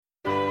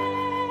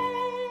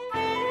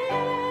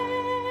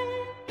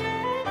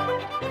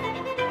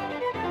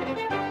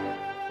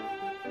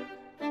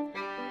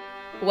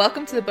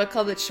Welcome to the book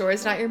club that sure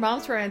is not your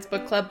mom's romance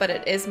book club, but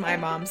it is my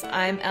mom's.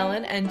 I'm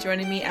Ellen, and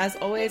joining me as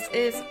always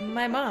is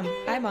my mom.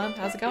 Hi, Mom.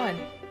 How's it going?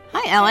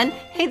 Hi, Ellen.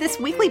 Hey, this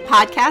weekly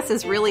podcast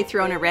has really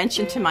thrown a wrench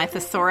into my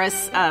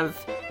thesaurus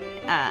of,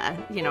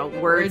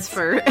 words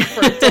for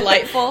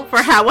delightful.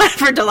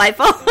 for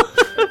delightful.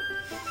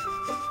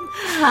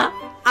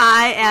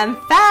 I am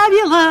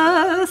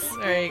fabulous.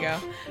 There you go.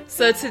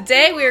 So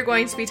today we are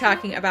going to be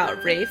talking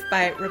about Rafe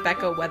by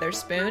Rebecca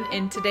Weatherspoon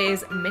in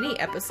today's mini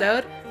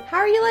episode. How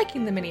are you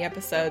liking the mini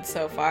episode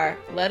so far?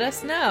 Let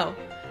us know.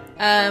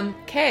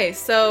 Okay,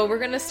 so we're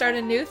going to start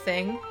a new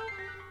thing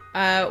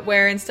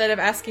where instead of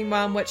asking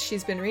Mom what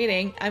she's been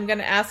reading, I'm going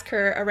to ask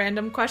her a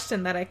random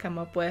question that I come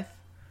up with.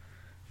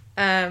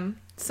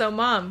 So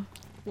Mom,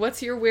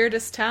 what's your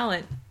weirdest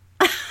talent?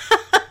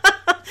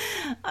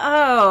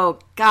 Oh,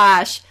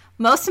 gosh.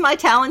 Most of my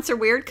talents are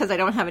weird because I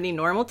don't have any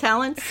normal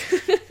talents.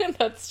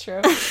 That's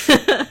true.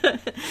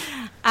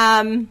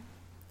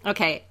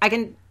 Okay,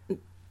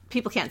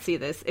 people can't see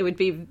this. It would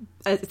be,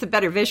 it's a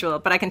better visual,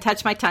 but I can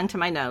touch my tongue to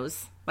my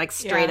nose. Like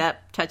straight up,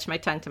 touch my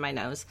tongue to my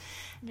nose.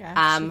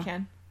 Yeah, she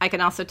can. I can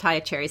also tie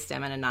a cherry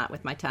stem in a knot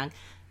with my tongue.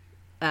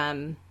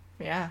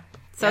 Yeah.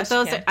 So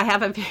yes, I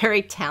have a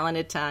very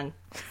talented tongue,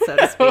 so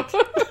to speak.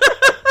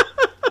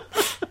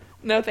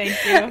 No, thank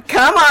you.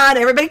 Come on,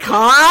 everybody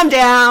calm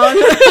down.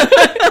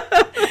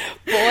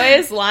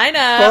 Boys, line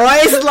up.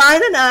 Boys,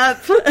 lining up.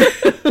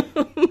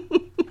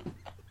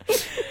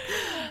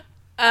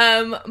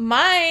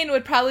 Mine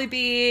would probably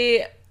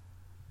be,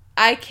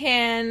 I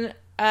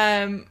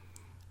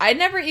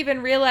never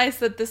even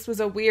realized that this was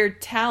a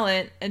weird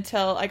talent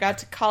until I got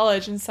to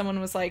college and someone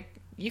was like,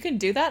 you can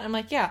do that? I'm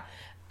like, yeah.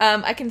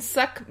 I can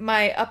suck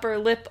my upper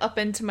lip up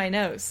into my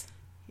nose.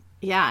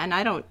 Yeah, and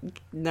I don't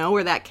know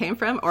where that came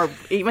from or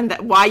even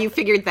why you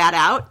figured that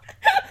out.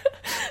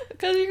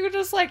 Because you're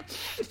just like...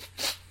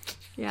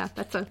 Yeah,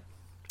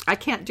 I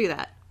can't do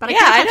that. But I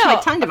can't touch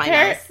my tongue to my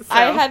nose. So.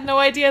 I had no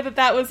idea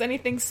that was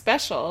anything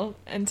special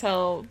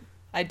until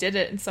I did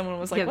it and someone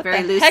was like, what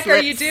the heck are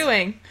you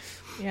doing?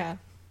 Yeah.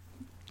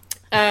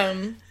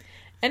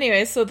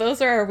 Anyway, so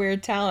those are our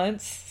weird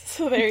talents.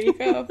 So there you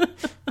go.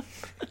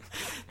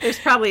 There's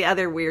probably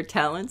other weird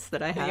talents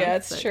that I have. Yeah,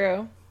 it's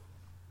true.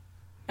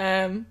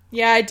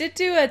 I did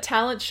do a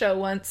talent show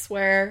once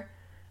where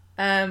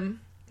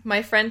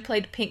my friend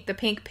played the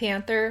Pink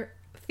Panther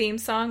theme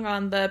song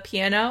on the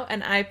piano,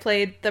 and I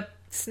played the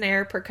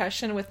snare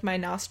percussion with my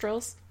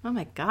nostrils. Oh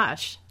my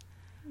gosh.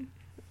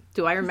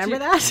 Do I remember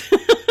that?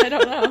 I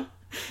don't know.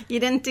 You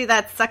didn't do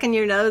that sucking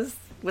your nose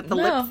with the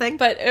lip thing?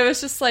 But it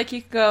was just like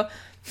you could go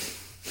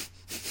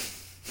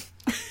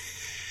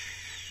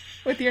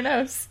with your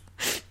nose.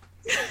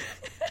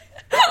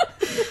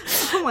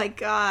 Oh my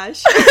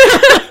gosh.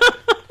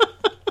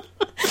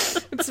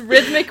 It's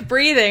rhythmic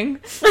breathing.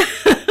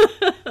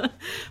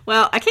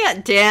 Well, I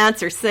can't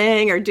dance or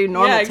sing or do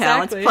normal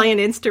talents, play an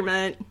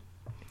instrument.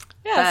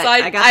 Yeah, so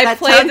I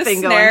played the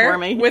snare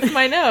with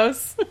my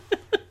nose.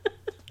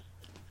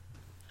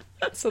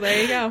 So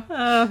there you go.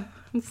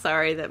 I'm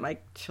sorry that my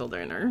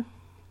children are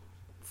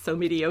so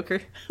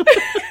mediocre.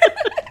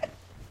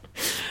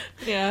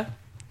 Yeah,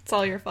 it's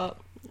all your fault.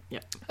 Yeah.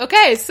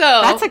 Okay,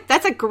 so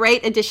that's a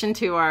great addition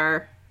to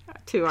our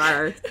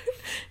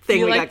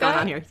thing we got going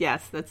on here.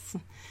 Yes,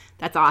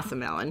 that's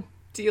awesome, Ellen.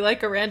 Do you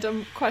like a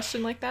random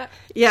question like that?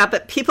 Yeah,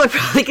 but people are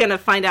probably going to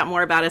find out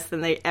more about us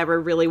than they ever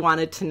really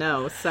wanted to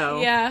know.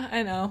 So yeah,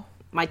 I know.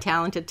 My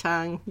talented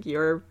tongue,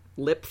 your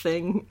lip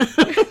thing,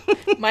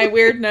 my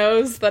weird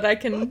nose that I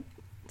can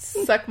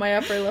suck my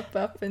upper lip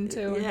up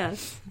into.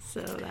 Yes,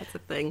 so that's a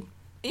thing.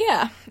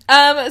 Yeah.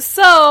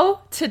 So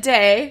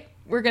today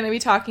we're going to be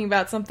talking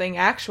about something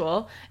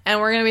actual, and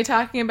we're going to be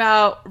talking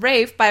about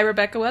Rafe by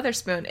Rebecca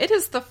Weatherspoon. It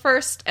is the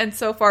first and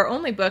so far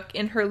only book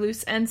in her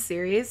Loose Ends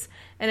series,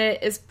 and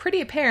it is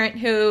pretty apparent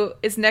who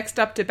is next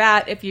up to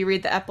bat if you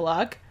read the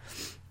epilogue.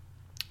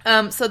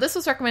 So this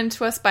was recommended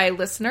to us by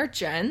listener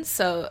Jen,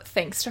 so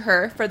thanks to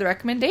her for the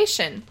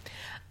recommendation.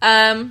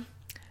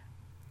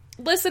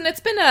 Listen,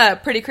 it's been a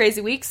pretty crazy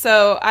week,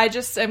 so I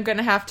just am going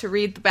to have to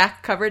read the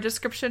back cover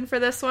description for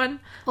this one.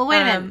 Well,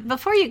 wait a minute.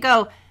 Before you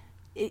go...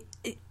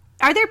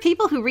 Are there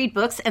people who read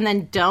books and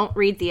then don't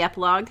read the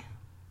epilogue?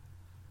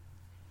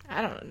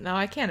 I don't know.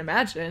 I can't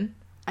imagine.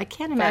 I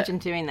can't imagine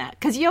doing that.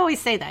 Because you always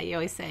say that. You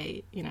always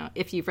say,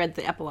 if you've read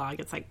the epilogue,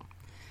 it's like,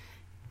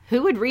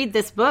 who would read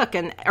this book?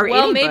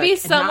 Well, maybe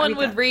someone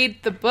would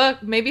read the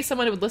book. Maybe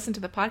someone would listen to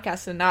the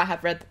podcast and not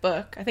have read the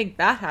book. I think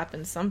that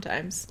happens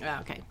sometimes. Oh,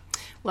 okay.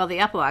 Well, the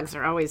epilogues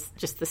are always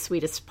just the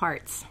sweetest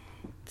parts.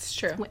 It's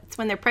true. It's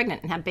when they're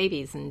pregnant and have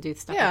babies and do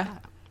stuff like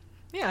that.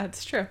 Yeah,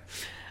 it's true.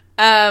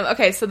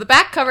 Okay, so the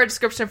back cover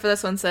description for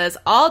this one says,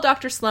 all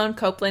Dr. Sloane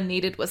Copeland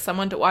needed was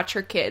someone to watch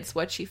her kids.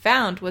 What she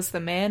found was the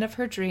man of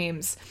her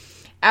dreams.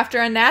 After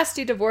a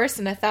nasty divorce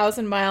and a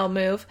 1,000-mile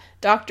move,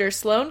 Dr.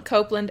 Sloane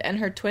Copeland and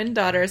her twin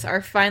daughters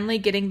are finally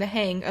getting the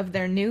hang of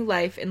their new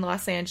life in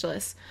Los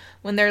Angeles.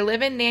 When their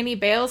live-in nanny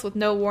bails with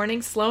no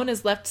warning, Sloane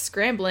is left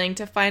scrambling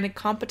to find a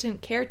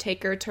competent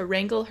caretaker to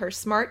wrangle her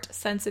smart,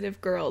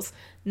 sensitive girls.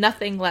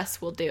 Nothing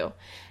less will do.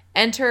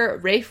 Enter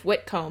Rafe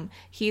Whitcomb.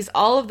 He's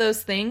all of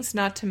those things,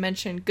 not to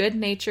mention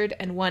good-natured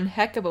and one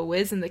heck of a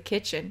whiz in the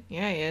kitchen.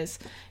 Yeah, he is.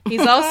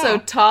 He's also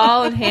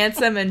tall and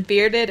handsome and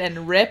bearded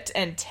and ripped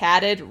and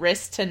tatted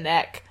wrist to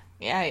neck.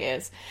 Yeah, he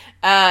is.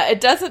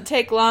 It doesn't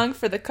take long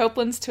for the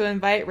Copelands to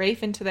invite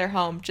Rafe into their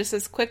home. Just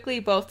as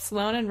quickly, both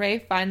Sloane and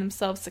Rafe find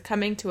themselves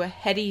succumbing to a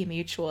heady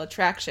mutual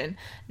attraction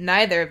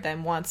neither of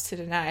them wants to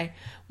deny.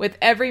 With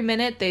every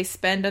minute they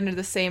spend under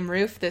the same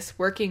roof, this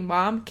working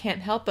mom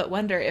can't help but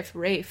wonder if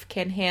Rafe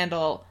can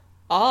handle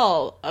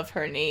all of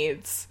her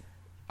needs.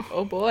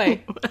 Oh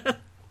boy.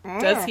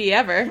 Does he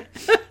ever?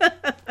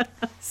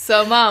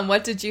 So, Mom,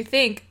 what did you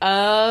think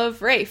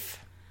of Rafe?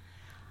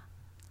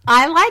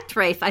 I liked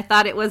Rafe. I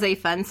thought it was a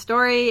fun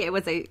story. It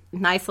was a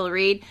nice little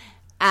read.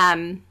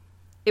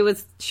 It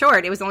was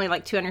short. It was only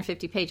like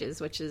 250 pages,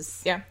 which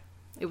is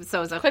It was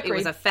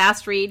a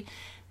fast read.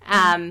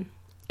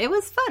 It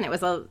was fun. It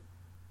was a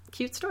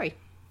cute story.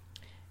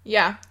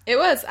 Yeah, it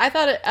was. I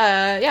thought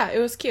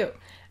it was cute.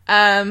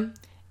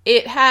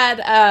 It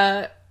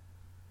had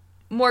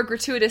more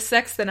gratuitous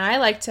sex than I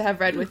like to have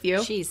read with you.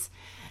 Jeez.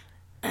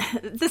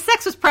 The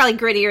sex was probably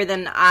grittier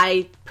than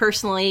I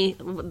personally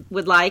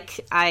would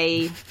like.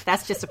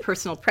 That's just a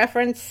personal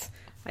preference.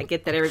 I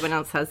get that everyone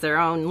else has their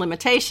own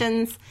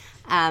limitations.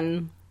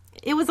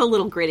 It was a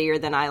little grittier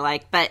than I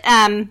like, but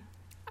I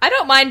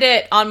don't mind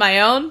it on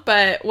my own,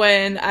 but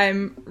when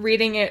I'm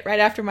reading it right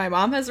after my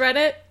mom has read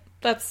it,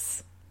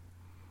 that's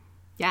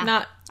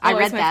not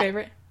always my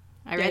favorite.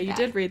 I read that. You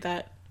did read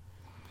that.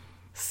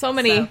 So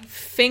many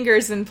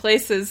fingers and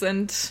places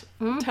and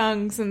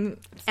tongues and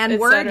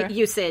word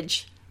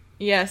usage.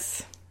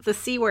 Yes. The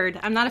C word.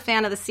 I'm not a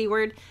fan of the C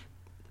word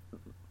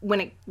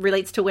when it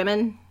relates to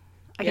women.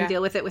 I can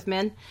deal with it with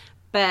men.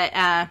 But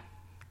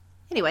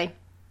anyway,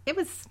 it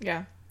was...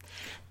 Yeah.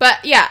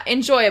 But yeah,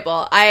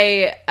 enjoyable.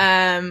 I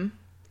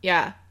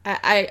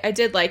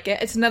did like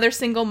it. It's another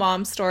single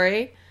mom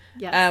story,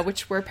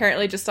 which we're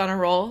apparently just on a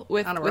roll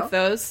with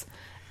those.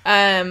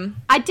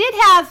 I did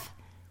have...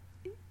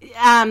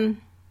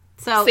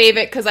 So save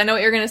it, because I know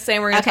what you're going to say,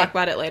 and we're going to talk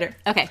about it later.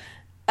 Okay.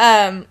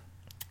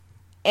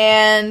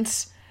 And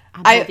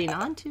I'm holding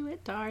on to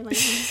it, darling.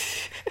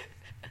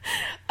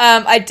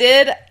 I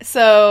did.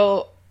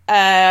 So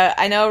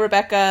I know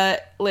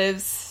Rebecca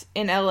lives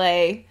in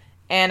LA,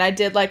 and I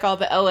did like all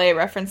the LA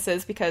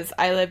references because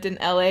I lived in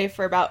LA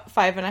for about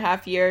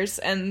 5.5 years,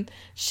 and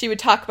she would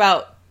talk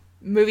about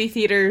movie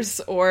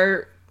theaters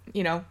or,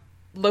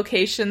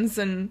 locations,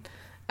 and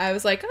I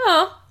was like,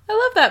 oh, I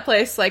love that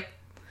place. Like,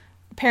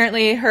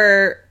 apparently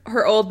her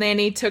old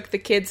nanny took the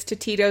kids to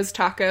Tito's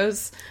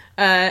Tacos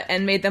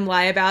and made them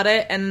lie about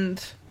it,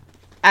 and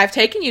I've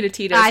taken you to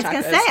Tito's Tacos. I was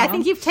going to say, I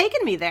think you've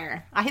taken me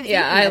there. I have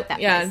eaten at that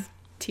place.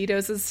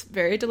 Tito's is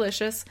very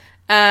delicious.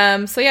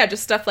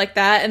 Just stuff like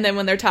that, and then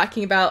when they're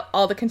talking about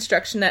all the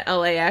construction at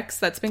LAX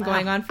that's been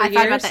going on for years. I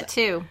thought about that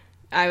too.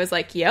 I was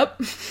like, yep.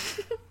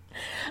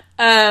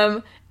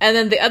 And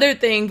then the other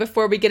thing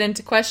before we get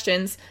into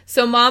questions,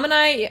 so Mom and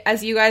I,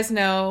 as you guys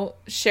know,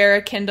 share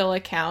a Kindle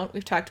account.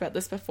 We've talked about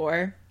this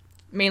before,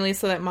 mainly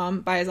so that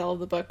Mom buys all of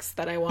the books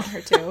that I want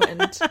her to,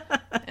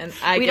 and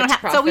I get to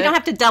profit. So we don't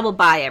have to double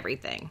buy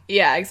everything.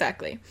 Yeah,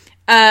 exactly.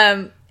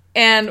 And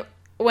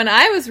when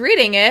I was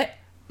reading it,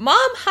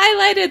 Mom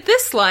highlighted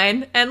this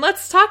line, and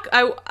let's talk.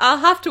 I'll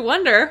have to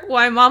wonder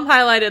why Mom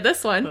highlighted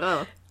this one.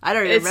 Oh, I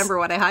don't even remember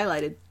what I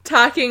highlighted.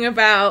 Talking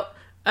about...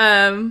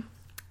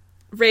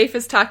 Rafe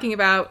is talking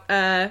about,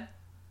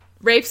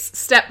 Rafe's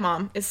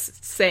stepmom is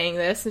saying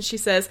this, and she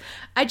says,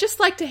 I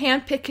just like to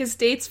handpick his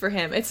dates for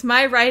him. It's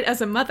my right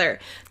as a mother.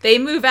 They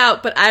move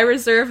out, but I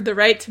reserve the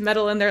right to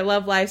meddle in their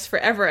love lives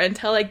forever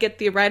until I get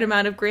the right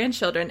amount of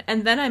grandchildren,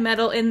 and then I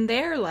meddle in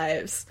their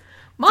lives.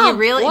 Mom, do you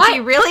really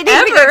need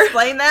me to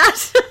explain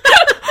that?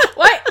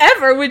 Why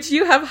ever would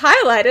you have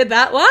highlighted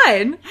that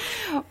line?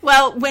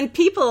 Well, when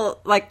people,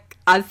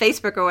 on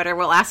Facebook or whatever,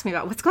 will ask me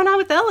about what's going on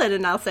with Ellen,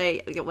 and I'll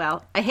say,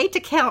 well, I hate to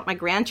count my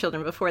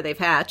grandchildren before they've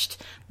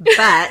hatched,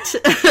 but...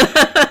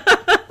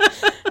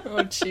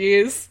 Oh,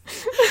 jeez.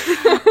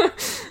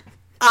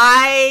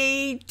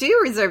 I do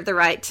reserve the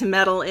right to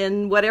meddle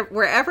in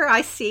wherever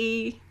I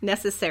see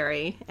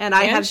necessary, and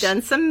I have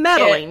done some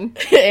meddling.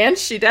 And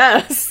she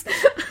does.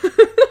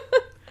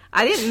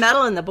 I didn't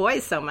meddle in the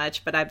boys so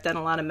much, but I've done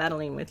a lot of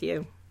meddling with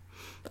you.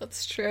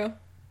 That's true.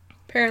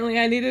 Apparently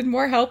I needed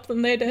more help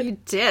than they did. You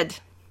did.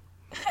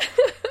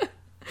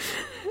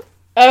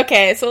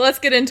 Okay, so let's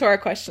get into our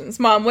questions.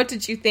 Mom, what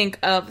did you think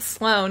of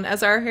Sloane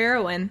as our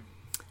heroine?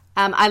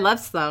 I love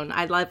Sloane.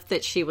 I love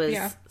that she was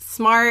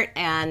smart,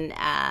 and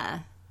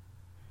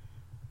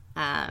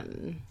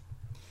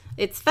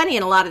it's funny,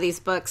 in a lot of these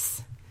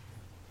books,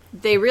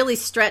 they really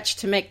stretch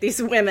to make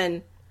these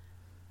women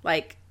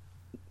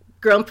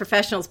grown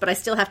professionals, but I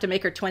still have to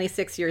make her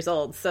 26 years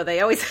old. So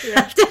they always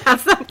have to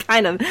have some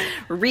kind of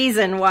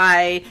reason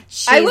why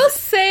she's... I will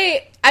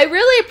say, I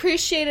really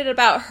appreciated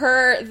about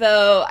her,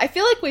 though, I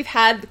feel like we've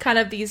had kind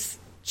of these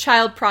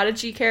child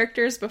prodigy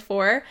characters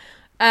before,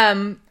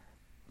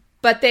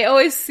 but they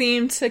always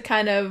seem to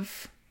kind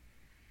of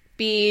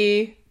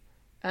be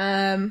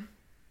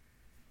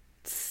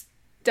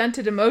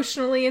stunted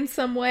emotionally in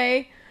some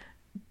way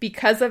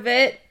because of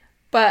it.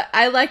 But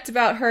I liked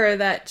about her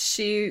that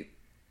she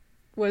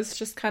was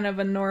just kind of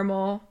a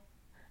normal...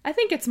 I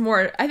think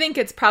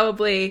it's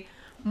probably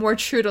more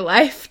true to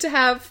life to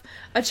have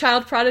a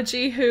child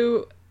prodigy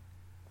who...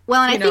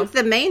 Well, and I think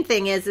the main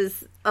thing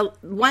is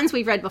ones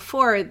we've read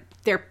before,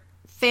 their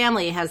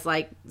family has,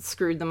 like,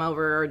 screwed them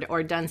over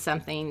or done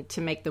something to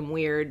make them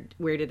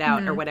weirded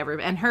out or whatever.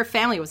 And her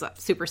family was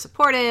super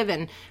supportive,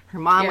 and her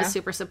mom was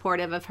super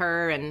supportive of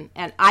her. And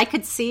I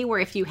could see where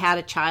if you had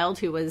a child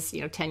who was,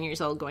 10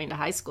 years old going to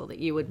high school, that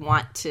you would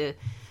want to,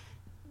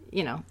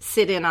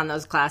 sit in on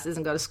those classes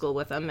and go to school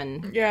with them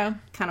and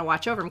kind of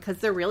watch over them. Because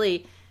they're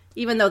really,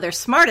 even though they're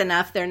smart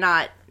enough, they're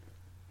not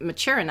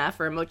mature enough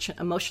or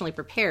emotionally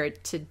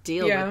prepared to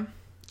deal with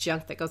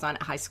junk that goes on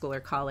at high school or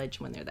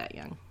college when they're that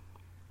young.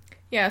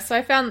 Yeah, so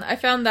I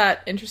found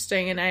that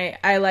interesting, and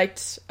I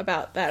liked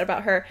about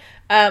her.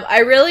 I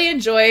really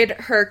enjoyed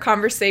her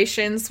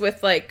conversations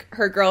with, like,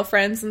 her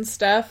girlfriends and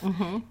stuff,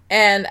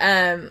 and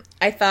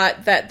I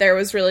thought that there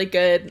was really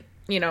good,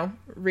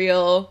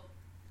 real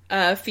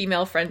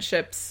female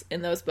friendships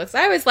in those books.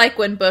 I always like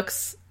when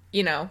books,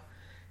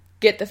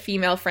 get the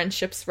female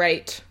friendships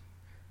right,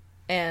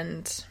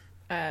 and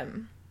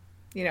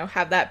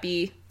have that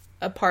be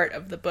a part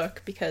of the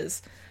book,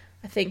 because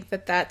I think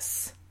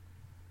that's...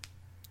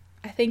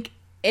 I think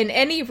in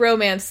any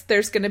romance,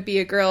 there's going to be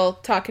a girl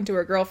talking to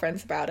her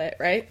girlfriends about it,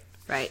 right?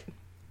 Right.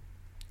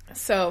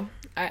 So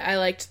I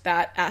liked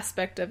that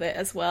aspect of it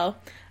as well.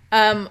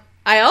 I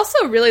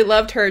also really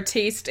loved her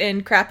taste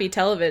in crappy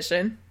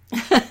television.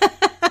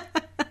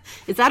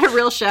 Is that a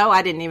real show?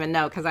 I didn't even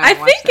know because I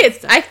think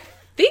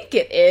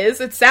it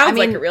is. It sounds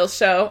like a real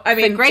show. I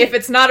mean, if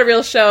it's not a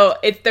real show,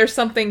 there's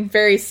something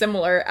very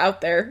similar out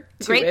there.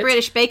 Great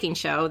British Baking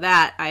Show,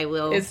 that I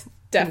will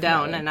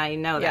condone, and I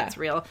know that's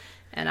real.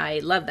 And I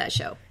love that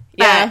show.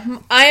 Yeah,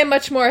 I am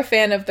much more a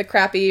fan of the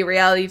crappy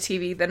reality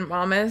TV than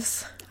Mom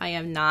is. I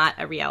am not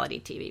a reality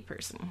TV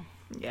person.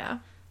 Yeah.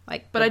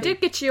 But I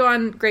did get you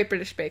on Great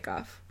British Bake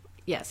Off.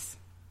 Yes.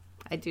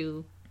 I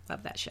do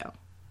love that show.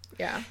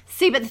 Yeah.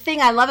 See, but the thing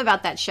I love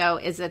about that show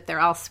is that they're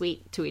all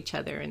sweet to each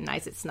other and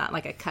nice. It's not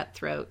like a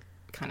cutthroat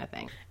kind of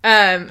thing.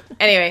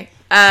 Anyway.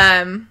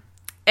 And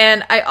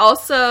I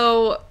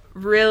also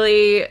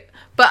really...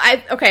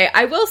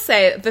 I will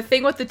say, the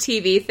thing with the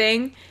TV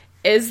thing...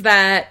 is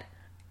that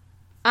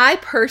I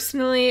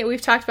personally,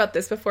 we've talked about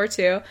this before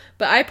too,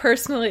 but I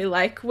personally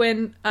like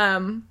when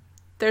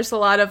there's a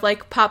lot of,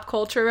 like, pop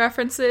culture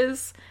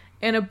references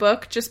in a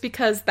book, just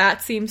because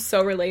that seems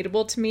so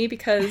relatable to me,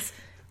 because,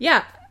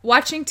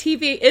 watching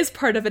TV is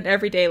part of an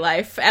everyday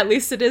life. At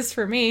least it is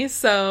for me,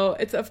 so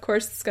of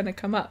course it's going to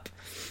come up.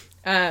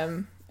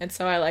 And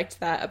so I liked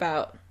that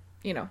about,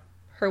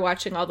 her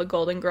watching all the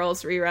Golden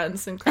Girls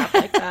reruns and crap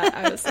like that.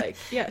 I was like,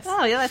 yes.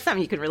 Oh, yeah, that's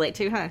something you can relate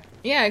to, huh?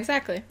 Yeah,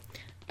 exactly.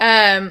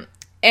 And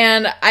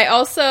I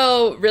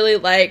also really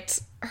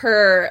liked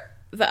the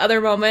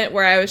other moment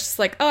where I was just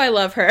like, oh, I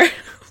love her,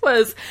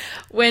 was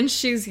when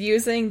she's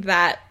using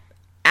that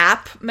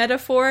app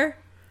metaphor.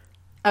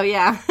 Oh,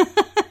 yeah.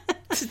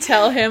 To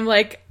tell him,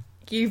 like,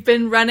 you've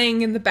been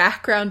running in the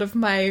background of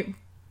my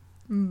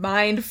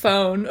mind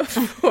phone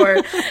for...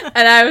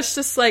 And I was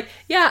just like,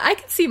 yeah, I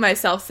can see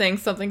myself saying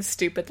something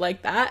stupid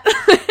like that.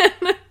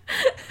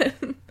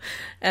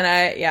 And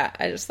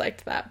I just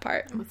liked that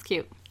part. That's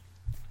cute.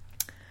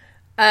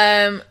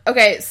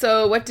 Okay,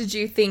 so what did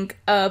you think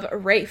of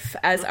Rafe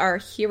as our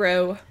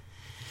hero?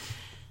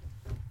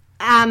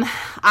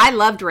 I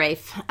loved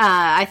Rafe.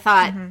 I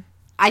thought,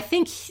 I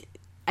think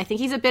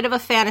he's a bit of a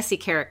fantasy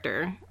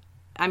character.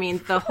 I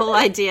mean, the whole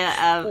idea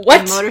of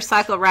a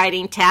motorcycle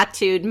riding,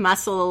 tattooed,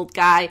 muscled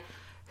guy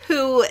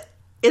who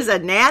is a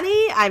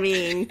nanny. I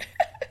mean,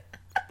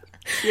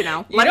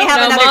 let me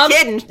have another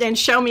kid and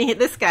show me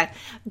this guy.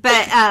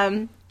 But,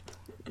 I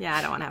don't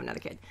want to have another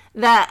kid.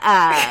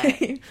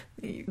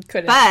 You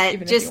couldn't,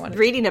 but just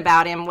reading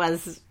about him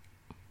was,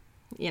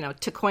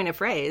 to coin a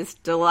phrase,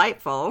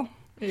 delightful.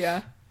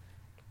 Yeah.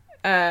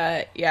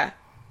 I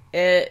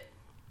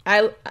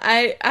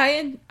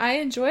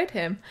enjoyed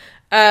him.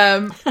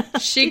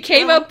 She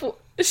came up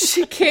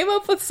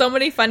with so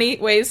many funny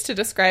ways to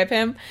describe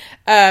him.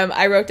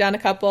 I wrote down a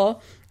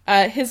couple.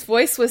 His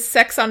voice was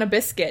sex on a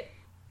biscuit.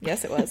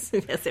 Yes, it was.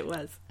 Yes, it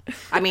was.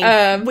 I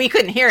mean, we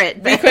couldn't hear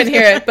it. We couldn't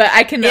hear it, but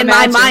I can imagine. In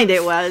my mind,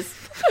 it was.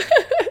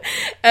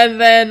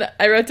 And then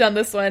I wrote down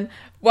this one.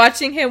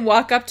 Watching him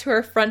walk up to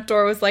her front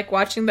door was like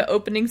watching the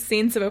opening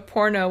scenes of a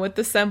porno with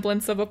the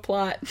semblance of a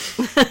plot.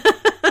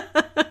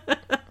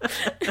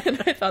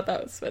 And I thought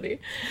that was funny.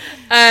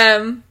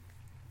 But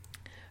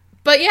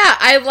yeah,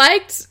 I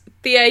liked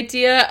the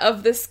idea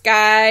of this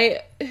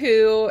guy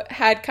who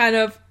had kind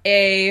of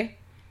a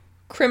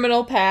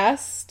criminal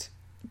past,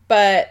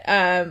 but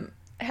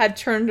had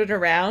turned it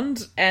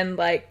around and,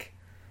 like,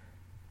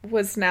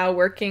 was now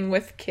working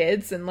with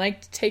kids and,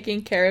 like,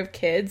 taking care of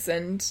kids,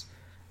 and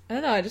I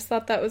don't know, I just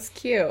thought that was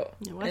cute.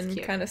 It was and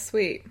cute. Kind of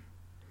sweet.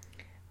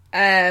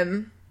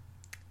 And,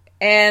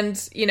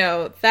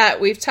 that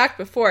we've talked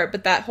before,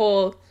 but that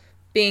whole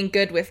being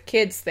good with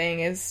kids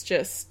thing is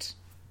just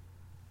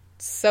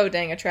so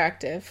dang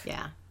attractive.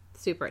 Yeah,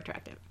 super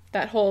attractive.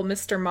 That whole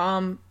Mr.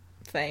 Mom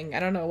thing, I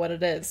don't know what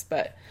it is,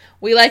 but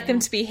we like them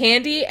to be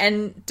handy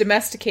and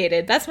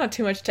domesticated. That's not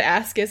too much to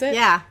ask, is it?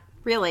 Yeah,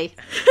 really.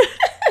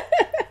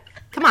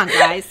 Come on,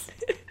 guys.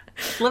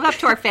 Live up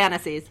to our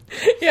fantasies.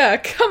 Yeah,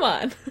 come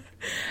on.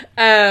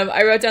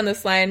 I wrote down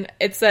this line.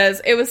 It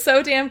says, "It was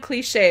so damn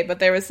cliche, but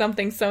there was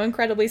something so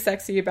incredibly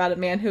sexy about a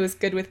man who was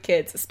good with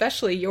kids,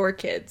 especially your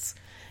kids."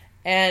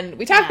 And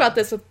we talked about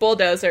this with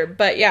Bulldozer,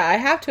 but yeah, I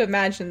have to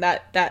imagine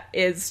that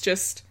is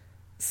just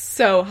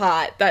so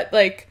hot. That,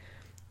 like,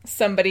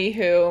 somebody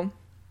who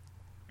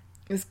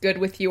is good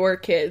with your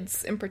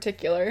kids in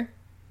particular.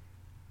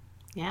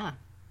 Yeah.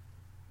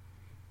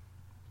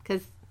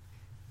 Because,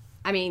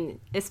 I mean,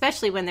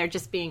 especially when they're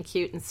just being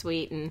cute and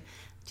sweet and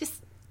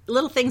just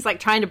little things like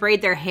trying to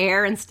braid their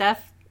hair and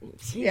stuff.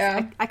 Jeez,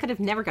 yeah. I could have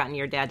never gotten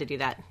your dad to do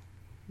that.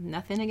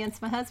 Nothing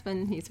against my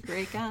husband. He's a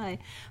great guy.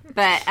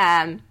 But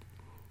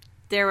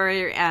there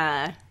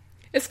were...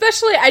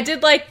 especially, I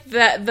did like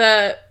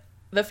the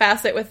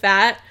facet with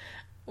that,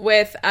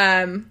 with,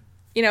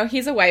 you know,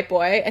 he's a white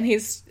boy, and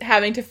he's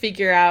having to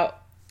figure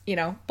out, you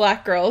know,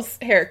 black girls'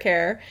 hair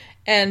care,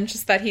 and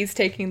just that he's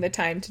taking the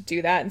time to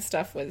do that and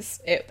stuff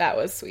that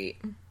was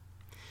sweet.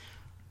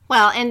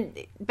 Well,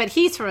 but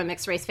he's from a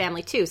mixed race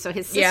family too, so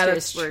his sisters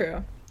that's were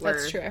true.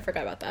 That's true. I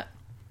forgot about that.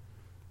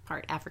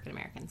 Part African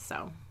American,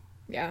 so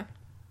yeah.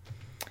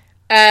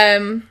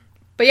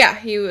 But yeah,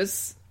 he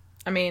was,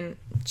 I mean,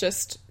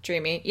 just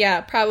dreamy.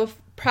 Yeah,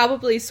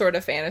 probably sort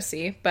of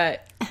fantasy,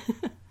 but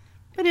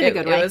but in a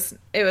good way.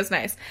 It was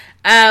nice.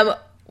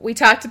 We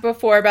talked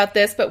before about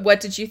this, but what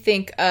did you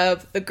think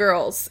of the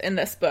girls in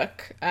this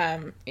book?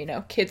 You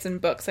know, kids in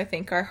books, I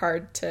think, are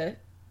hard to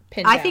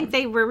pin down. I think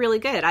they were really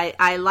good.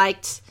 I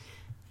liked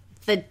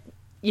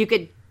you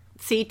could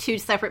see two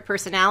separate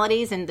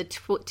personalities in the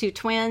two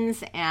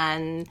twins,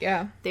 and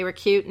they were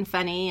cute and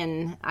funny,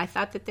 and I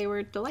thought that they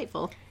were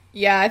delightful.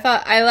 Yeah,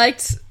 I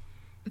liked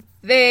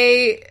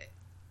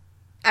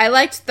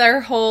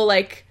their whole,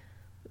 like,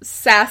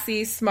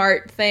 sassy,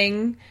 smart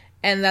thing,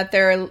 and that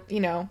they're, you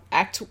know,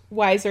 act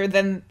wiser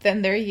than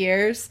their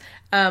years.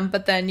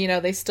 But then, you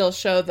know, they still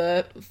show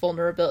the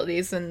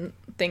vulnerabilities and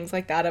things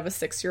like that of a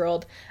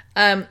 6-year-old.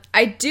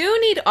 I do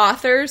need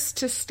authors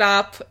to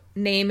stop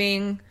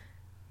naming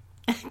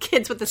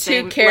kids with the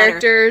same two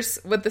characters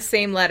with the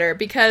same letter,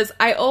 because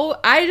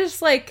I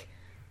just, like,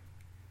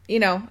 you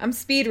know, I'm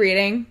speed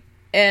reading,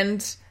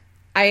 and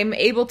I'm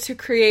able to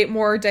create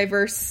more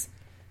diverse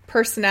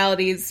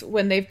personalities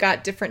when they've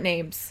got different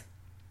names.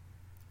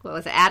 What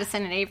was it,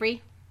 Addison and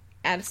Avery?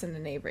 Addison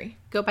and Avery.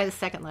 Go by the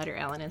second letter,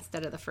 Ellen,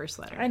 instead of the first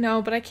letter. I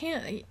know, but I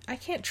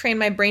can't train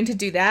my brain to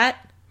do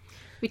that.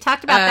 We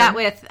talked about that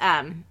with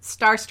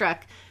Starstruck,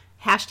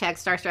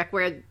 #Starstruck,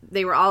 where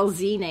they were all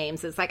Z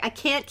names. It's like, I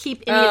can't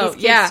keep any of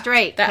these kids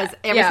straight, because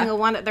every single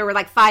one, there were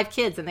like 5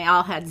 kids, and they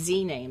all had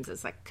Z names.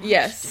 It's like, gosh,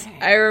 yes,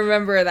 dang. I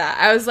remember that.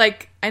 I was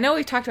like, I know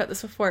we talked about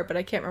this before, but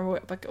I can't remember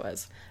what book it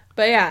was.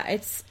 But yeah,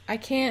 it's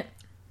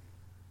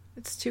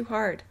too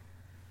hard.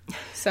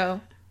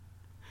 So,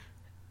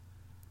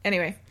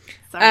 anyway.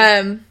 Sorry.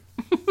 I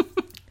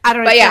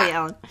don't know.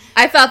 Ellen.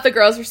 I thought the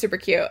girls were super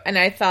cute, and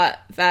I thought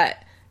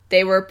that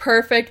they were a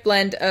perfect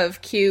blend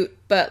of cute,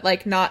 but,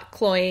 like, not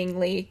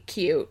cloyingly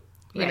cute,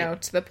 you know,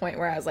 to the point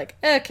where I was like,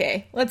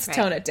 okay, let's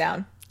tone it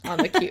down on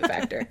the cute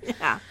factor.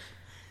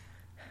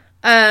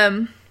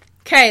 Yeah.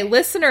 Okay,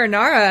 listener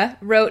Nara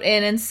wrote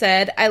in and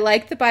said, "I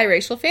like the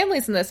biracial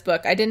families in this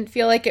book. I didn't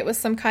feel like it was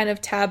some kind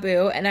of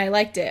taboo, and I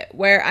liked it.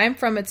 Where I'm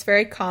from, it's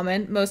very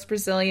common. Most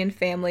Brazilian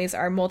families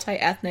are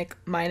multi-ethnic,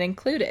 mine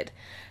included."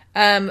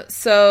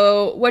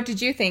 So what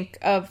did you think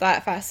of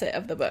that facet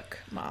of the book,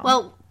 Mom?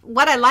 Well,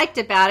 what I liked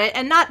about it,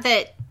 and not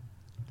that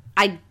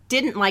I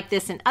didn't like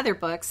this in other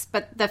books,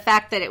 but the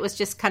fact that it was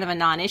just kind of a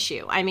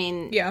non-issue. I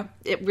mean,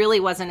 it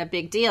really wasn't a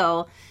big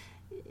deal.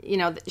 You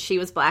know, she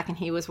was black and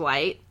he was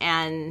white,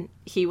 and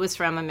he was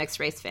from a mixed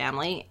race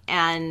family,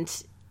 and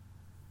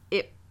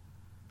it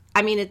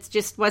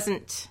just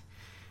wasn't,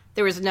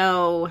 there was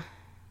no,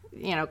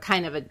 you know,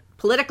 kind of a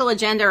political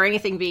agenda or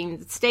anything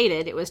being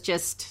stated. It was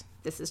just,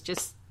 this is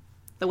just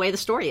the way the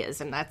story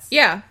is, and that's...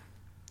 Yeah,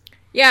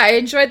 I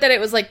enjoyed that it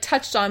was, like,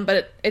 touched on,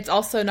 but it's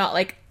also not,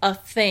 like, a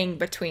thing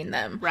between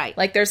them. Right.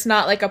 Like, there's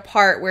not, like, a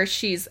part where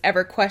she's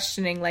ever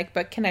questioning, like,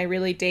 but can I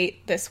really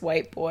date this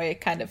white boy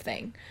kind of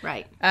thing.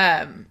 Right.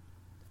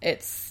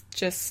 It's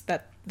just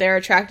that they're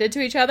attracted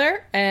to each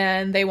other,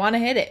 and they want to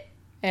hit it.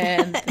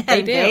 And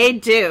they do. They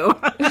do.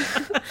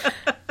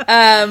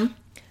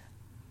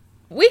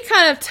 We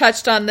kind of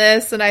touched on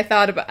this, and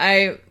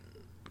I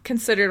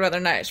considered whether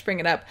or not I should bring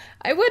it up.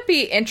 I would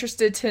be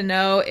interested to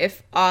know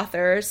if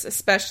authors,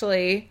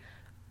 especially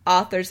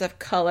authors of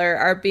color,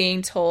 are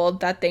being told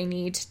that they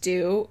need to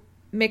do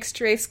mixed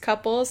race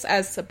couples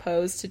as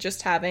opposed to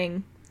just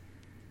having,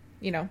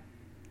 you know,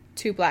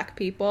 2 black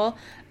people.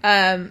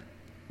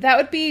 That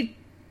would be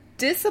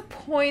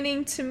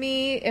disappointing to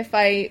me if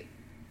I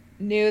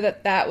knew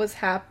that was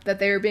that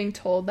they were being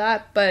told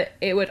that, but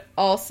it would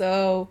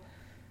also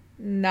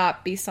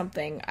not be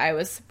something I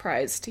was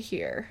surprised to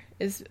hear.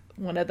 Is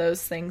one of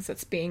those things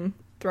that's being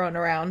thrown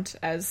around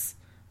as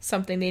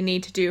something they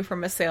need to do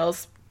from a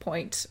sales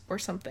point or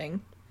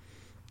something.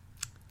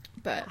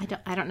 But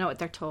I don't know what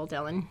they're told,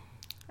 Ellen.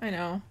 I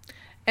know.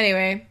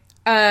 Anyway,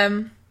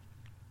 I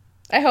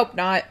hope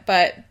not,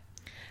 but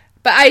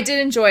I did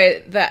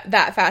enjoy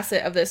that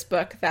facet of this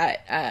book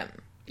that,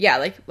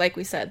 like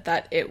we said,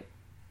 that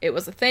it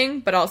was a thing,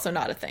 but also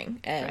not a thing.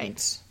 And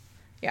right.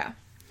 Yeah.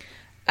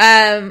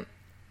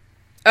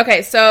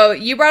 Okay, so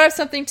you brought up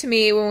something to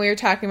me when we were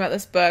talking about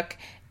this book,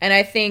 and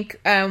I think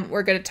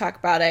we're going to talk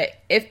about it.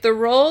 If the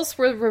roles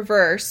were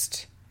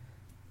reversed,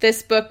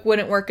 this book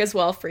wouldn't work as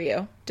well for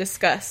you.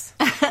 Discuss.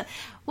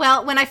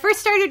 Well, when I first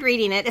started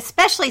reading it,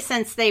 especially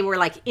since they were,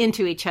 like,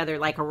 into each other,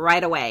 like,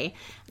 right away,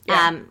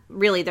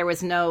 really there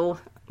was no,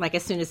 like,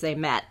 as soon as they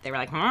met, they were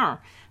like,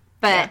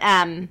 But,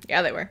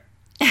 yeah, they were.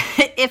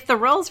 If the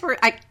roles were,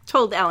 I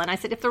told Ellen, I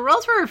said, if the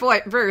roles were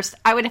reversed,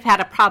 I would have had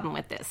a problem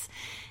with this.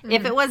 Mm-hmm.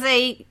 If it was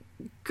a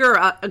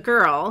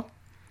girl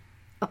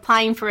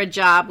applying for a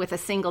job with a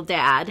single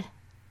dad,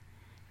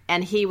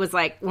 and he was,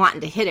 like,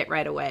 wanting to hit it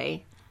right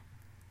away,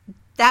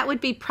 that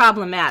would be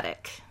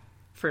problematic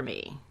for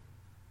me.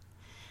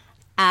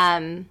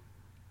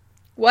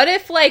 What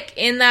if, like,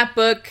 in that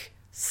book,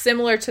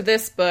 similar to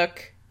this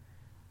book,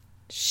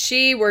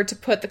 she were to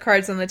put the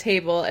cards on the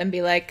table and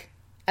be like,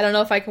 I don't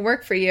know if I can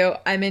work for you.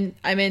 I'm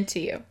into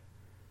you.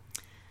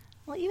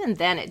 Well, even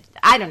then,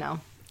 I don't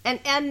know.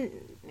 And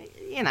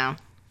you know,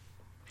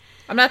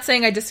 I'm not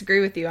saying I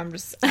disagree with you. I'm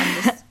just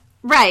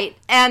right.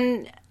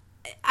 And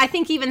I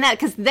think even that,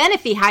 because then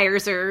if he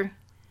hires her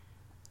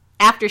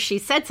after she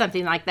said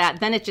something like that,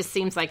 then it just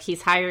seems like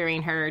he's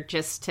hiring her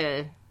just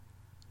to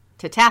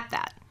tap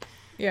that.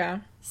 Yeah.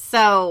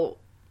 So,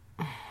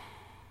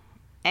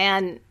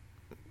 and,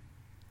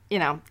 you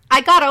know, I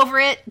got over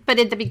it, but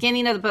at the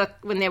beginning of the book,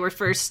 when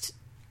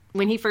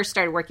he first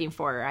started working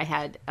for her, I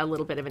had a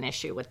little bit of an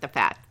issue with the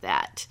fact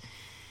that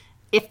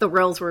if the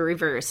roles were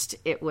reversed,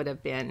 it would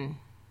have been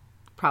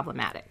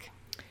problematic.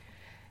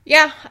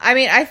 Yeah, I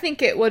mean, I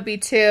think it would be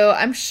too.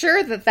 I'm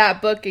sure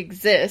that book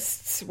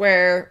exists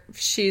where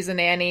she's a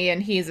nanny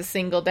and he's a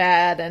single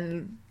dad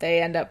and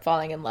they end up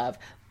falling in love.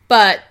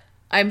 But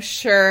I'm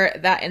sure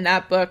that in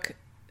that book,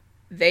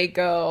 they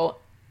go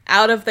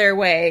out of their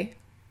way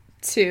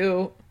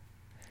to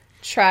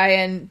try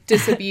and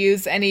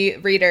disabuse any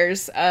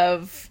readers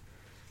of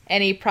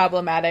any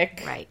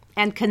problematic right.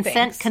 And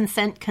consent,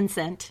 things.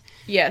 Consent.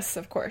 Yes,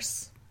 of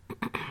course.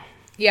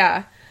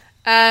 Yeah.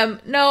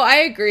 No, I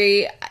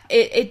agree.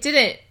 I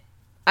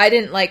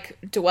didn't like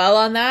dwell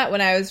on that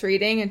when I was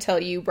reading until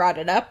you brought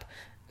it up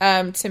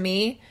to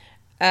me.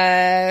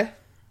 But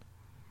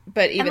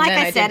even and like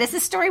then, I said, as the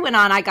story went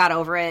on, I got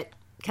over it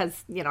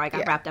because, you know, I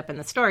got wrapped up in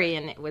the story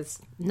and it was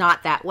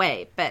not that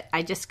way. But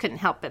I just couldn't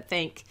help but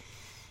think,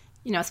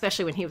 you know,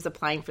 especially when he was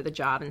applying for the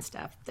job and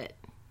stuff, that,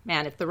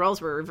 man, if the roles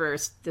were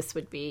reversed, this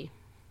would be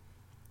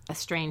a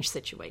strange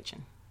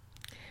situation.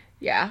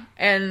 Yeah,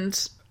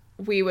 and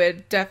we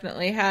would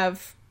definitely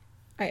have...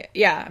 I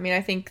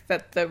think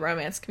that the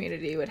romance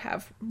community would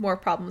have more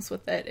problems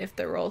with it if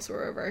the roles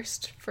were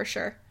reversed, for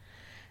sure.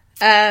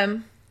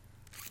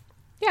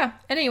 Yeah,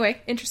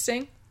 anyway,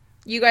 interesting.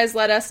 You guys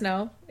let us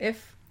know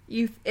if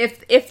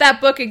that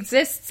book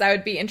exists. I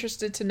would be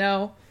interested to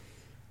know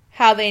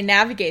how they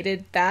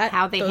navigated that,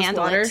 how they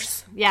handle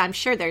waters. It. Yeah, I'm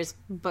sure there's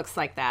books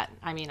like that.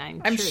 I mean,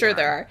 I'm sure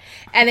there are.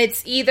 And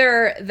it's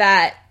either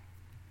that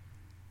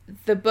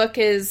the book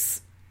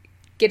is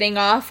getting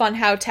off on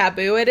how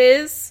taboo it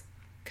is,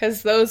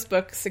 because those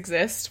books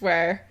exist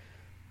where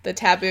the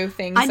taboo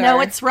things I know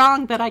it's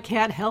wrong, but I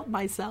can't help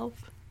myself.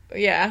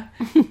 Yeah.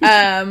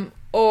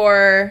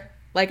 Or,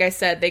 like I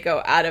said, they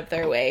go out of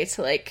their way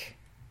to, like,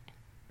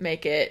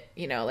 make it,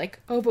 you know, like,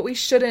 oh, but we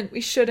shouldn't,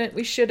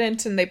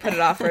 and they put it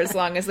off for as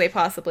long as they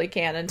possibly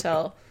can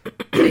until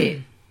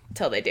they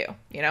do,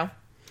 you know?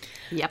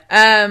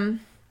 Yep.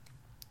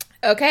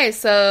 Okay,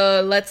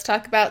 so let's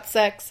talk about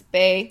sex,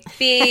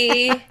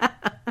 baby.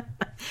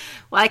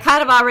 Well, I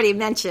kind of already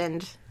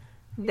mentioned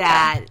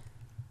that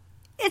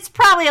it's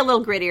probably a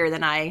little grittier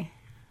than I,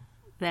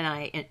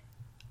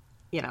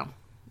 you know,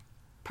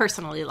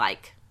 personally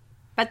like.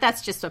 But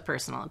that's just a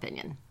personal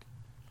opinion.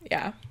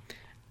 Yeah.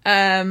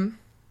 I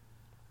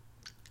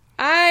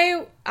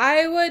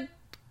would,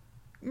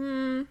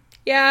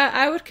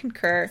 I would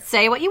concur.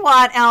 Say what you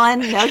want, Ellen.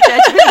 No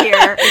judgment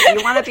here. If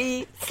you want to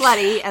be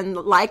slutty and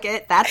like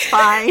it, that's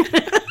fine.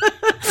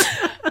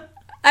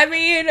 I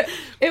mean,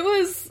 it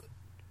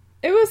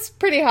was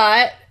pretty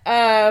hot.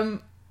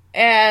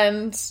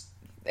 And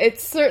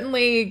it's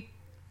certainly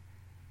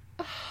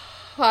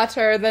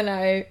hotter than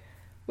I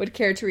would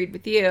care to read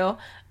with you.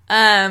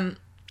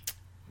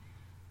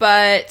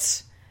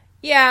 But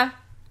yeah.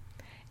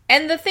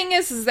 And the thing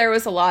is there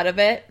was a lot of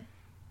it.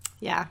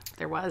 Yeah,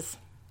 there was.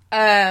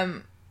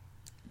 To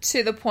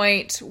the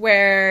point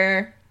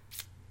where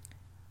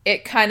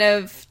it kind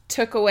of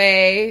took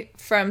away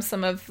from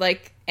some of,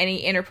 like,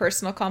 any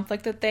interpersonal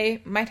conflict that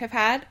they might have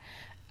had.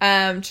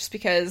 Just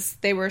because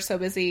they were so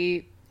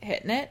busy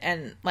hitting it,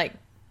 and like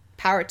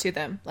power to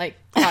them, like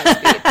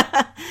Godspeed.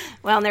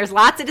 Well, and there's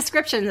lots of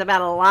descriptions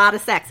about a lot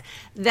of sex.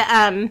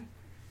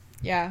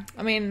 Yeah,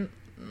 I mean,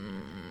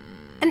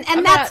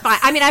 and that's fine.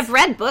 I mean, I've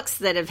read books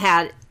that have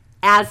had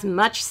as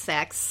much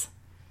sex.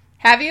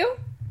 Have you?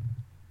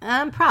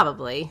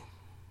 Probably.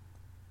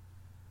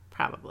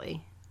 I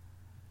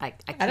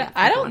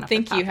don't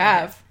think you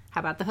have.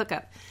 How about the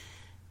hookup?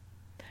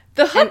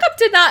 The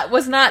hookup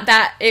was not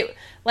that. It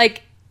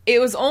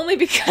was only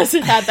because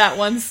it had that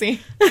one scene.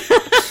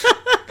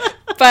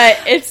 But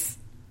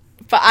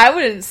I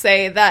wouldn't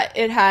say that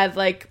it had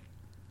like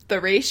the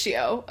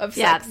ratio of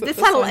sex. Yeah, this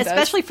had,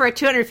 especially for a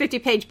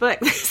 250-page book,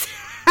 this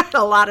had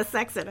a lot of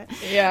sex in it.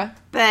 Yeah.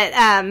 But,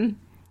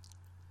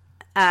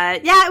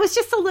 it was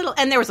just a little,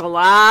 and there was a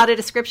lot of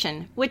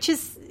description, which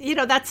is,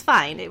 that's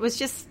fine. It was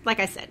just, like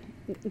I said,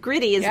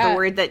 gritty is the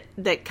word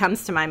that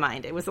comes to my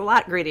mind. It was a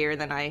lot grittier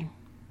than I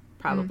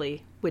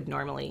probably would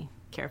normally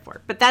care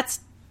for. But that's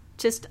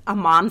just a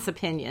mom's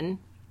opinion.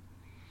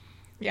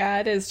 Yeah,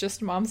 it is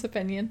just mom's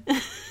opinion.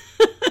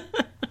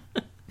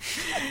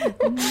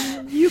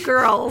 You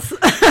girls.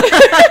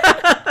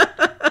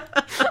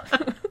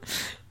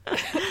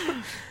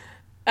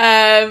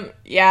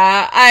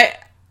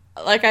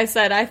 Like I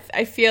said,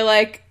 I feel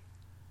like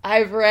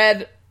I've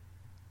read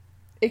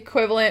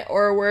equivalent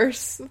or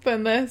worse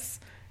than this,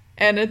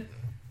 and it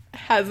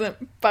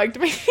hasn't bugged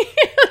me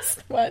as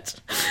much.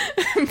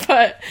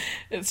 But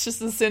it's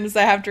just as soon as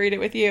I have to read it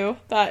with you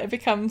that it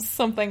becomes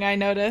something I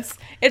notice.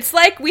 It's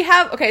like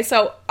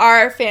so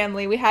our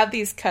family, we have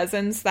these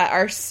cousins that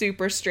are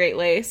super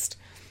straight-laced.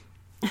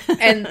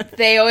 And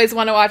they always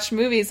want to watch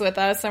movies with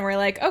us, and we're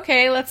like,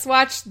 okay, let's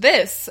watch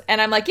this.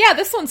 And I'm like, yeah,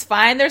 this one's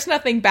fine. There's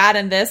nothing bad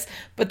in this.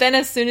 But then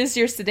as soon as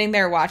you're sitting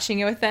there watching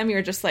it with them,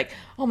 you're just like,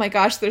 oh my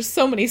gosh, there's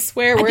so many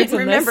swear words in this. I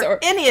didn't remember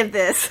any of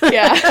this.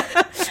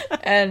 Yeah.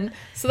 And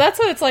so that's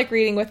what it's like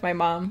reading with my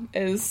mom,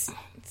 it's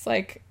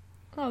like,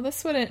 oh,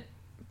 this wouldn't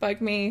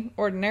bug me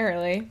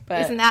ordinarily.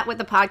 But isn't that what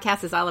the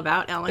podcast is all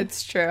about, Ellen?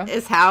 It's true.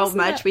 Is how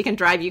much we can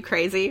drive you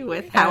crazy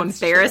with how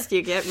embarrassed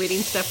you get reading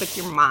stuff with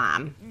your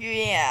mom.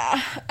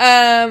 Yeah.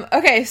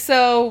 Okay,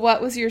 so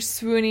what was your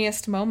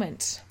swooniest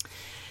moment?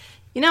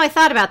 I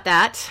thought about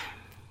that.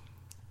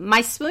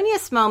 My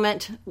swooniest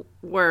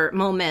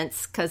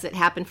moments, because it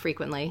happened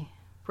frequently,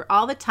 were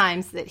all the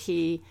times that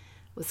he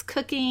was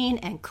cooking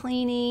and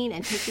cleaning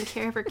and taking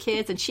care of her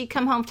kids, and she'd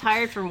come home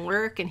tired from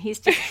work, and he's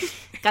just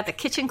got the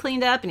kitchen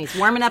cleaned up, and he's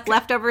warming up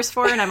leftovers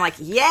for her, and I'm like,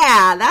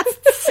 yeah,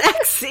 that's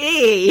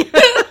sexy.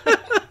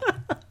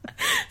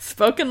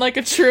 Spoken like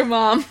a true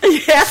mom.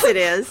 Yes, it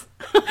is.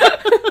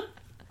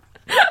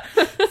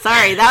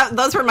 Sorry,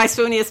 those were my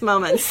swooniest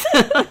moments.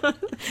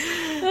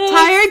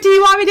 Tired? Do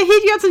you want me to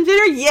heat you up some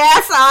dinner?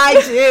 Yes,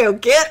 I do.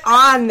 Get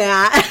on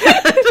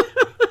that.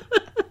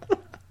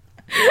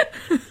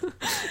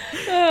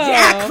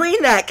 Yeah,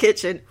 clean that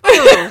kitchen.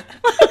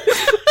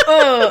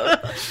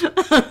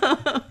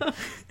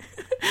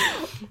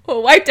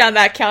 We'll wipe down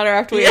that counter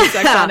after we have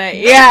sex on it.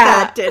 Yeah.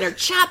 That dinner.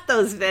 Chop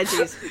those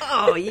veggies.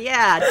 Oh,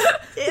 yeah.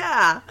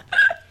 Yeah.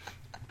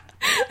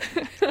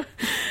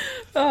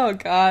 Oh,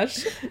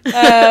 gosh.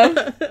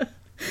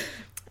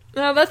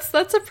 No,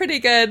 that's a pretty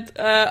good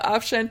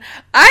option.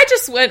 I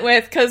just went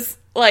with, because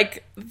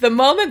like the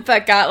moment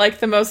that got like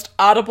the most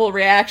audible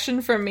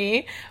reaction from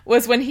me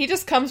was when he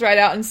just comes right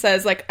out and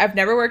says, like, I've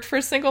never worked for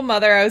a single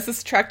mother I was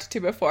this attracted to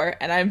before,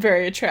 and I'm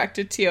very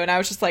attracted to you. And I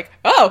was just like,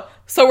 oh,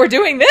 so we're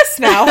doing this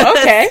now.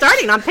 Okay.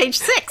 Starting on page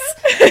 6.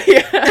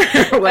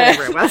 Yeah.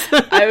 Whatever it was.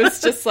 I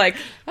was just like,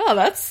 oh,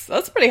 that's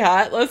pretty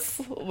hot. Let's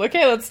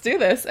do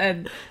this.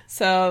 And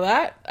so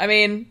that, I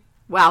mean,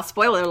 wow,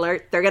 spoiler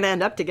alert, they're going to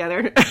end up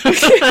together.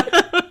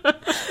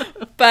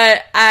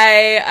 But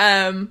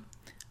I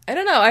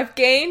don't know. I've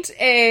gained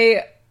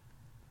a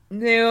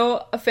new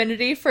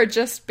affinity for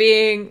just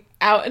being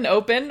out and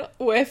open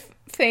with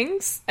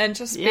things and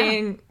just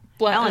being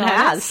blunt and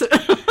honest.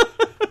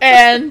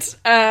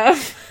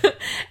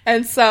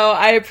 And so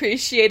I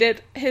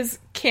appreciated his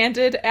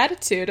candid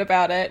attitude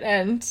about it,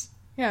 and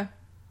yeah.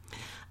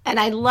 And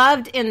I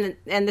loved and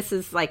this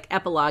is like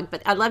epilogue,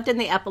 but I loved in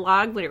the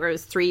epilogue when it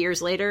was 3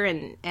 years later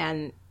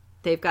and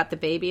they've got the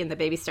baby, and the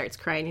baby starts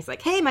crying. He's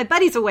like, hey, my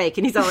buddy's awake,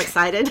 and he's all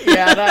excited.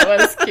 Yeah, that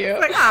was cute.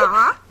 Like,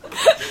 aw.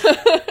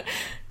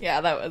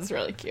 Yeah, that was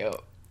really cute.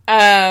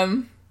 Yeah,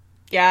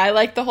 I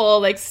like the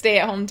whole, like,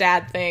 stay-at-home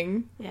dad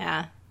thing.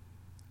 Yeah.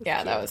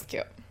 Yeah, that was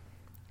cute.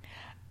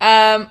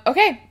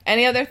 Okay,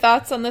 any other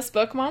thoughts on this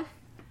book, Mom?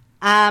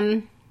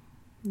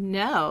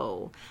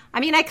 No.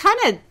 I mean, I kind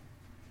of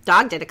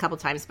dogged it a couple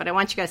times, but I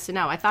want you guys to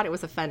know I thought it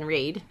was a fun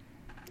read.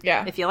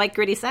 Yeah. If you like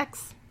gritty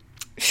sex,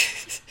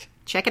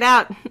 check it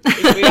out.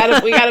 we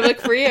got a book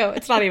for you.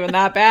 It's not even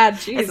that bad.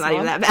 Jeez, it's not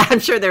even that bad. I'm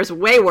sure there's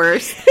way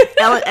worse.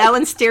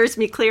 Ellen steers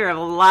me clear of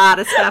a lot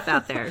of stuff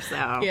out there.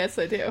 So yes,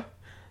 I do.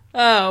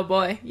 Oh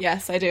boy,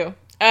 yes, I do.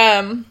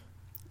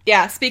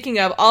 Yeah. Speaking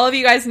of, all of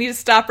you guys need to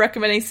stop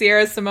recommending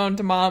Sierra Simone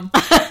to Mom.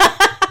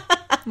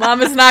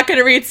 Mom is not going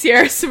to read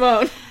Sierra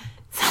Simone.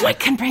 Someone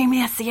can bring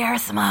me a Sierra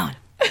Simone.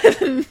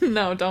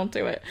 No, don't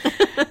do it.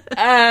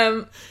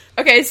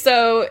 Okay,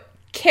 so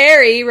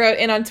Carrie wrote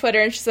in on Twitter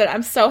and she said,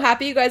 I'm so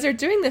happy you guys are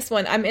doing this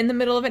one. I'm in the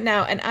middle of it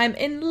now and I'm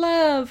in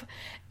love.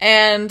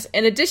 And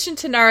in addition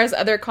to Nara's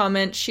other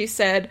comment, she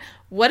said,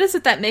 what is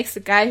it that makes a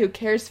guy who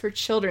cares for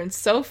children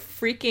so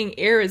freaking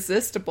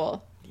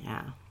irresistible?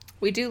 Yeah.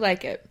 We do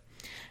like it.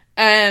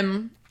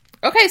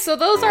 Okay, so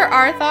those are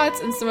our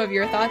thoughts and some of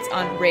your thoughts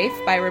on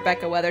Rafe by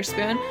Rebekah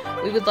Weatherspoon.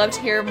 We would love to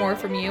hear more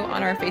from you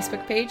on our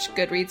Facebook page,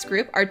 Goodreads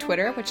group, our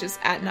Twitter, which is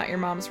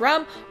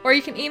 @NotYourMomsRom, or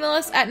you can email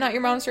us at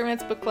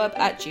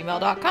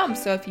notyourmomsromancebookclub@gmail.com.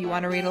 So if you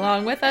want to read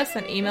along with us,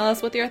 then email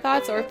us with your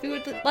thoughts, or if you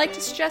would like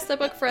to suggest a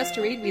book for us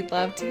to read, we'd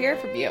love to hear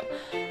from you.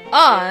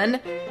 On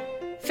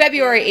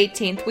February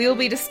 18th, we will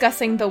be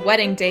discussing The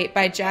Wedding Date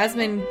by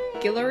Jasmine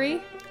Guillory.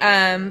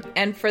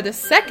 And for the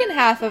second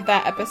half of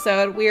that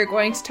episode, we are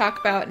going to talk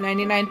about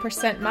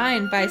 99%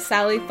 Mine by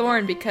Sally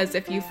Thorne, because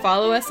if you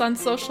follow us on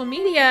social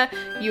media,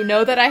 you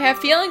know that I have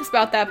feelings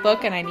about that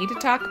book and I need to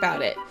talk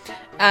about it.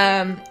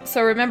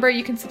 So remember,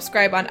 you can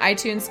subscribe on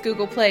iTunes,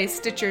 Google Play,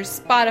 Stitcher,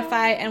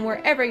 Spotify, and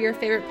wherever your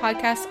favorite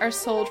podcasts are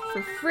sold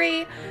for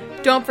free.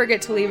 Don't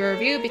forget to leave a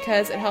review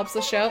because it helps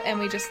the show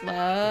and we just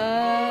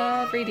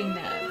love reading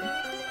them.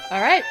 All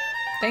right.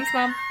 Thanks,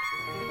 Mom.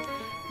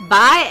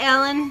 Bye,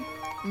 Ellen.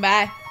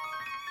 Bye.